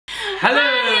Hello,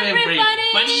 Hi,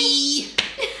 everybody.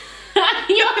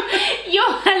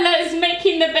 your hello is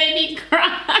making the baby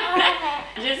cry.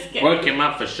 Just kidding. Woke him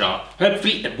up for sure.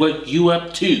 Hopefully it woke you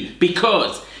up too,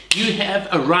 because you have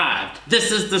arrived.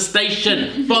 This is the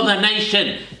station for the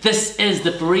nation. This is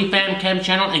the FourieFamCam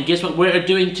channel, and guess what we're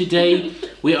doing today?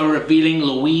 We are revealing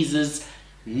Louise's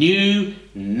new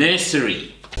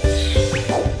nursery.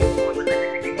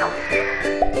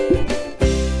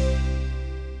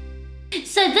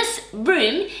 So this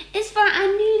room is for our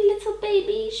new little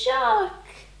baby Jacques,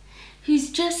 who's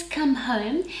just come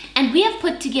home, and we have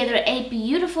put together a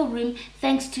beautiful room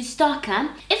thanks to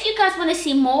Stokke. If you guys want to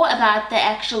see more about the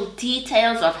actual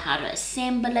details of how to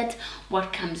assemble it,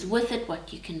 what comes with it,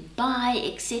 what you can buy,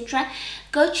 etc.,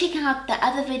 go check out the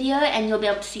other video and you'll be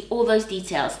able to see all those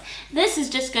details. This is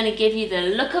just going to give you the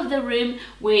look of the room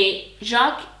where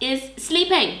Jacques is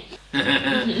sleeping.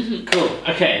 Cool.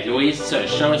 Okay, Louise, so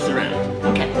show us around.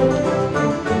 Okay.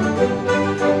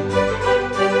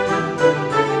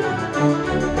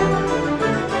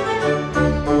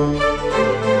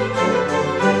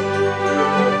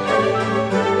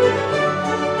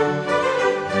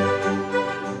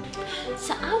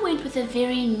 A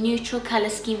very neutral color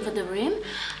scheme for the room.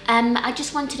 I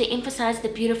just wanted to emphasize the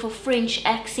beautiful French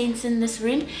accents in this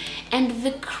room, and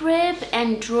the crib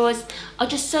and drawers are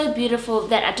just so beautiful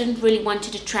that I didn't really want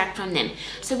to detract from them.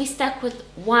 So we stuck with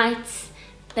whites,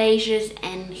 beiges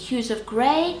and hues of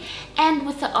grey, and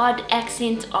with the odd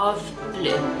accent of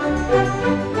blue.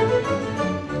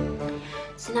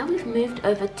 So now we've moved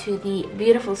over to the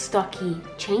beautiful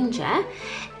Stokke changer,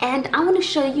 and I want to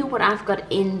show you what I've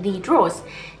got in the drawers.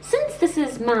 Since this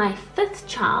is my 5th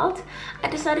child, I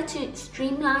decided to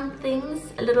streamline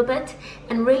things a little bit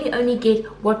and really only get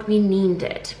what we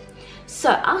needed.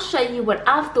 So I'll show you what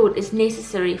I've thought is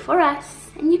necessary for us,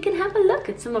 and you can have a look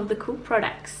at some of the cool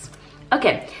products.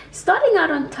 Okay, starting out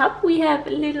on top, we have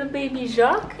little baby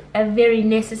Jacques, a very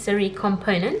necessary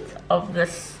component of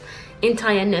this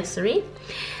entire nursery.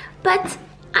 But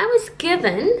I was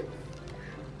given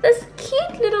this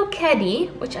cute little caddy,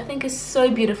 which I think is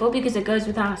so beautiful because it goes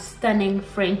with our stunning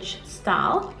French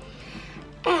style.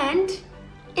 And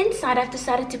inside I've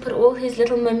decided to put all his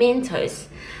little mementos,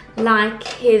 like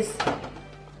his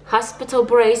hospital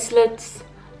bracelets.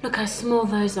 Look how small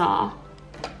those are.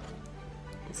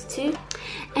 There's 2.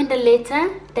 And a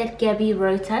letter that Gabby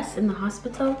wrote us in the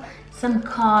hospital, some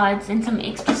cards and some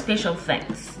extra special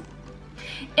things.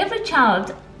 Every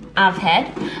child I've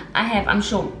had, I'm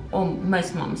sure, or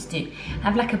most moms do,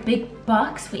 have like a big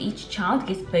box for each child. It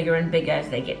gets bigger and bigger as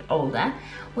they get older,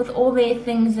 with all their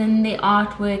things and their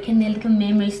artwork and their little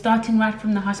memories, starting right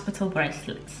from the hospital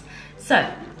bracelets. So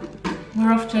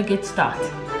we're off to a good start.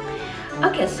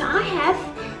 Okay, so I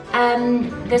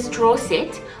have this drawer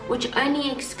set which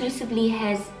only exclusively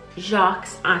has Jacques'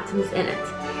 items in it,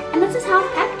 and this is how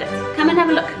I've packed it. Come and have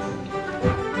a look.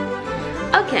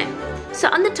 Okay, so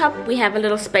on the top we have a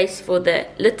little space for the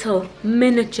little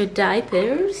miniature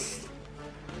diapers,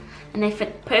 and they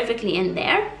fit perfectly in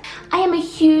there. I am a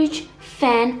huge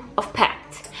fan of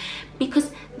Pact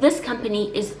because this company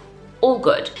is all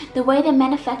good. The way they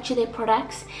manufacture their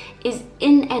products is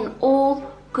in an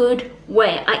all good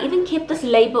way. I even kept this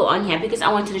label on here because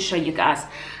I wanted to show you guys.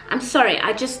 I'm sorry,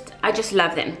 I just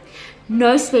love them.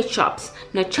 No sweatshops,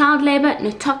 no child labor,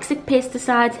 no toxic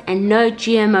pesticides, and no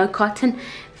GMO cotton.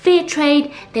 Fair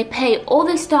trade, they pay all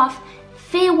their staff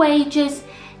fair wages,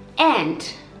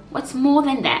 and what's more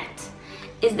than that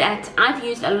is that I've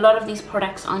used a lot of these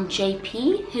products on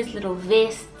JP, his little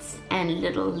vests and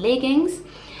little leggings,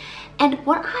 and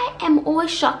what I am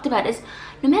always shocked about is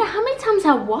no matter how many times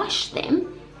I wash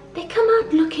them, they come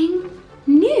out looking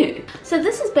new. So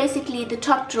this is basically, the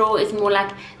top drawer is more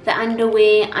like the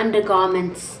underwear,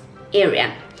 undergarments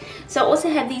area. So I also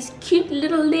have these cute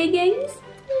little leggings.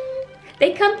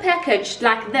 They come packaged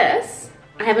like this.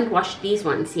 I haven't washed these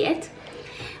ones yet,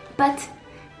 but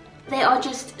they are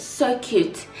just so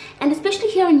cute. And especially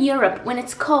here in Europe, when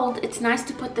it's cold, it's nice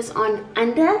to put this on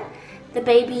under the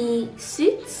baby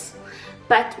suits.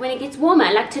 But when it gets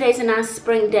warmer, like today's a nice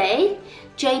spring day,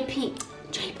 JP,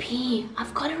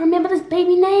 I've got to remember this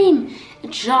baby name.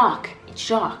 It's Jacques,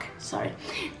 sorry.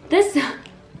 This,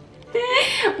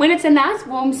 when it's a nice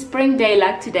warm spring day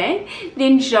like today,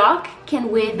 then Jacques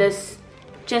can wear this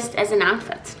just as an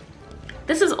outfit.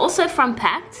 This is also from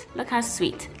Pact. Look how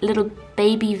sweet. Little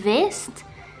baby vest,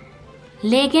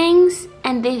 leggings,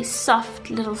 and their soft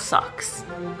little socks.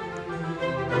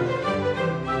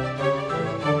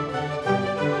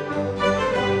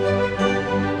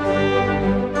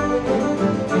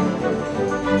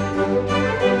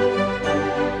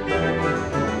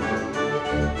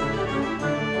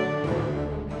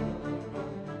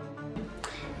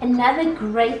 Another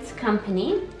great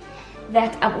company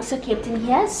that I've also kept in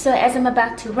here, so as I'm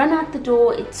about to run out the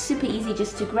door, it's super easy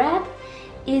just to grab,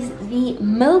 is the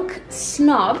Milk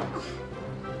Snob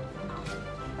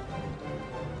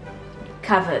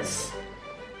covers.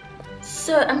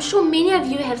 So I'm sure many of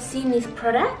you have seen these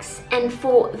products, and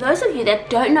for those of you that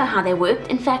don't know how they worked,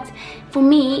 in fact for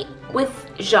me with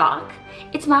Jacques,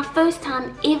 it's my first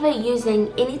time ever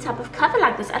using any type of cover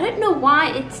like this. I don't know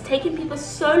why it's taken people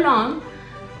so long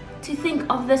to think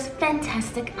of this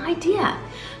fantastic idea.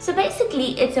 So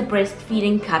basically it's a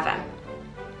breastfeeding cover.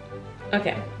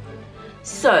 Okay,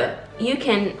 so you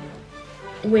can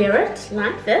wear it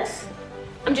like this.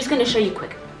 I'm just going to show you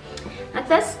quick. Like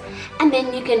this, and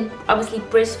then you can obviously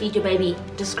breastfeed your baby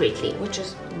discreetly, which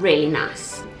is really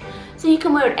nice. So you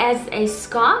can wear it as a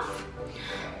scarf,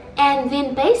 and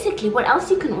then basically what else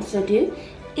you can also do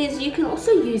is you can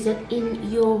also use it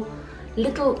in your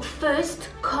little first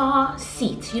car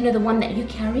seat, you know, the one that you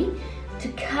carry, to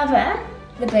cover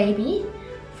the baby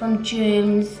from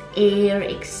germs, air,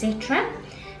 etc.,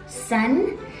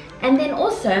 sun. And then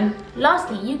also,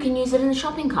 lastly, you can use it in the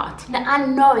shopping cart. Now, I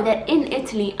know that in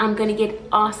Italy, I'm going to get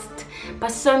asked by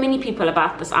so many people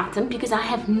about this item because I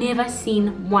have never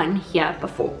seen one here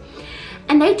before.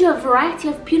 And they do a variety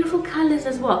of beautiful colors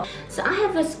as well. So I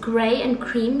have this gray and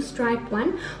cream striped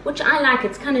one, which I like.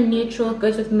 It's kind of neutral, it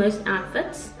goes with most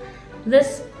outfits.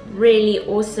 This really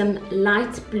awesome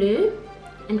light blue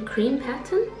and cream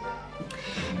pattern.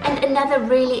 And another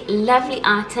really lovely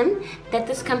item that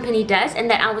this company does, and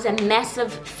that I was a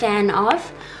massive fan of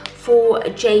for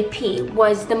JP,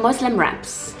 was the Muslim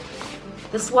wraps,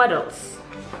 the swaddles.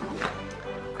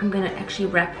 I'm gonna actually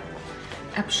wrap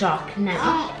up Jacques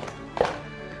now.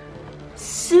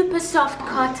 Super soft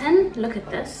cotton, look at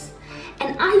this.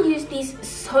 And I use these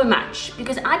so much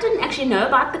because I didn't actually know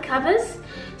about the covers.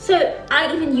 So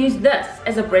I even use this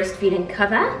as a breastfeeding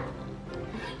cover.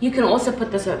 You can also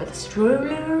put this over the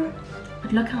stroller.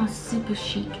 But look how super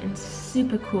chic and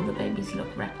super cool the babies look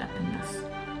wrapped up in this.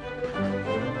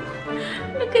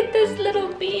 Look at this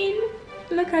little bean.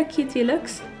 Look how cute he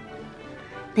looks.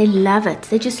 They love it.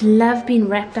 They just love being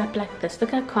wrapped up like this. Look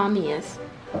how calm he is.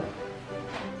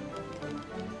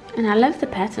 And I love the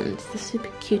patterns, the super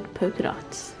cute polka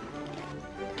dots.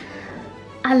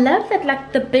 I love that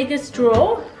like the biggest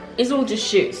drawer is all just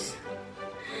shoes.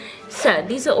 So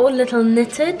these are all little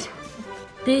knitted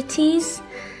booties,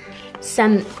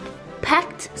 some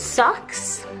Pact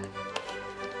socks.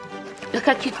 Look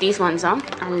how cute these ones are.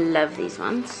 I love these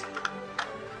ones.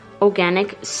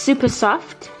 Organic, super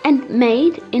soft, and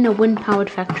made in a wind-powered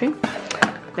factory.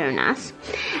 Very nice.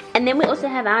 And then we also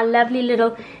have our lovely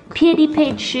little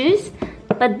pied shoes,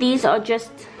 but these are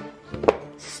just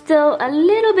still a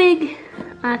little big,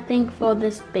 I think, for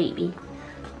this baby.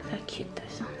 Look how cute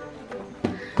those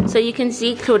are. So you can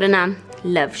see Claude and I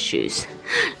love shoes.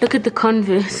 Look at the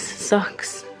Converse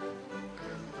socks.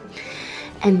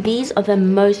 And these are the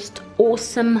most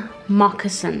awesome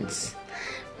moccasins.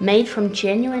 Made from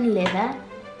genuine leather.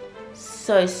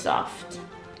 So soft.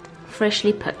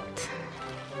 Freshly picked.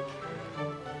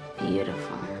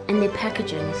 Beautiful. And their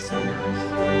packaging is so nice.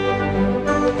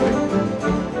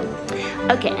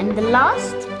 Okay, and the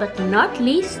last but not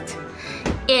least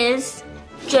is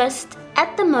just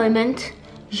at the moment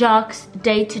Jacques'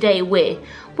 day-to-day wear,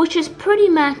 which is pretty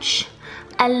much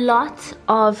a lot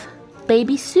of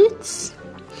baby suits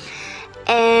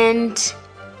and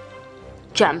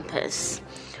jumpers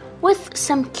with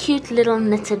some cute little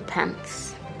knitted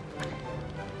pants.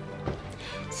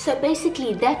 So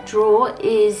basically that drawer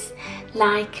is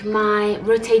like my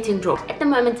rotating drawer. At the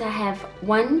moment I have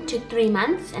 1 to 3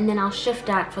 months, and then I'll shift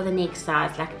out for the next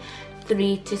size, like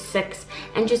 3 to 6,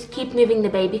 and just keep moving the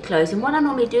baby clothes. And what I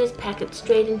normally do is pack it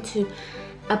straight into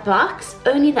a box,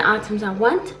 only the items I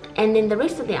want, and then the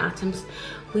rest of the items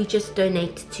we just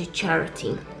donate to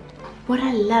charity. What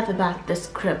I love about this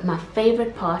crib, my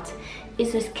favorite part,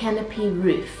 is this canopy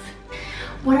roof.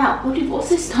 What we've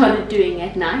also started doing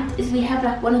at night is we have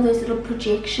like one of those little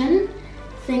projection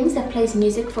things that plays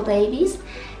music for babies,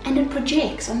 and it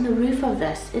projects on the roof of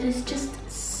this. It is just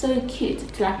so cute.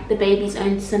 It's like the baby's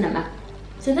own cinema.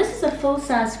 So this is a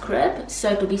full-size crib,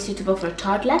 so it will be suitable for a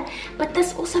toddler, but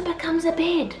this also becomes a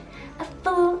bed, a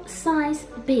full-size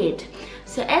bed.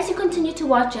 So as you continue to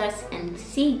watch us and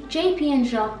see JP and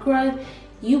Jacques grow,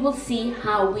 you will see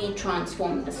how we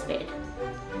transform this bed.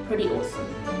 Pretty awesome.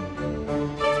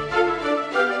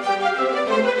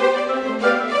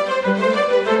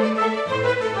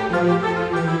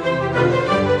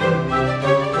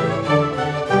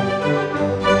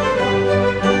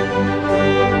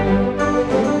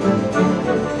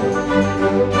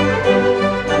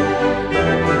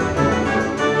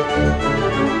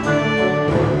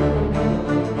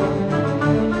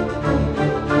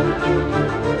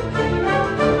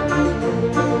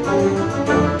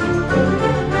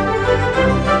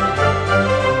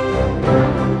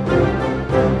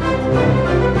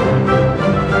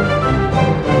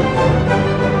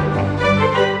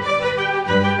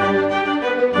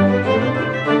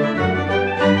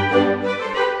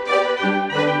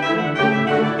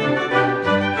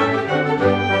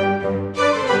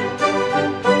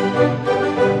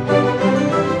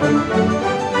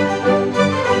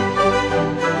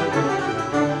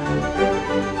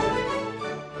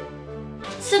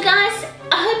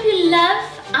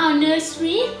 our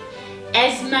nursery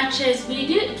as much as we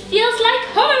do. It feels like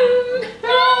home.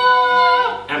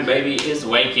 And baby is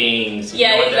waking. So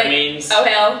Yeah, you know what that like, means? oh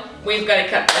hell, we've got to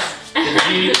cut this. The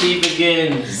duty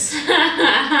begins.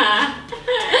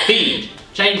 Feed,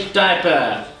 change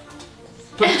diaper,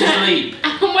 put to sleep.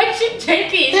 I'm watching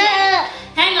Jakey.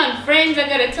 Hang on, friends, I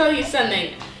gotta tell you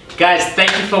something. Guys,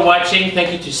 thank you for watching.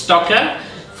 Thank you to Stokke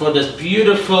for this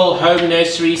beautiful home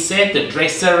nursery set, the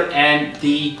dresser and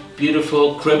the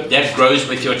beautiful crib that grows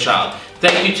with your child.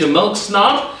 Thank you to Milk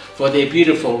Snob for their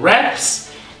beautiful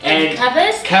wraps and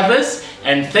covers.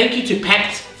 And thank you to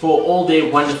Pact for all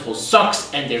their wonderful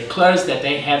socks and their clothes that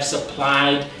they have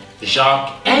supplied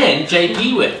Jacques and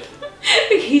JP with.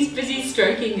 He's busy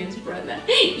stroking his brother.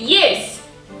 Yes!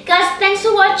 Guys, thanks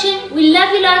for watching. We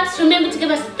love you lots. Remember to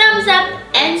give us a thumbs up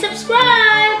and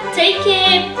subscribe. Take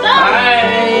care. Bye.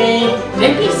 Bye.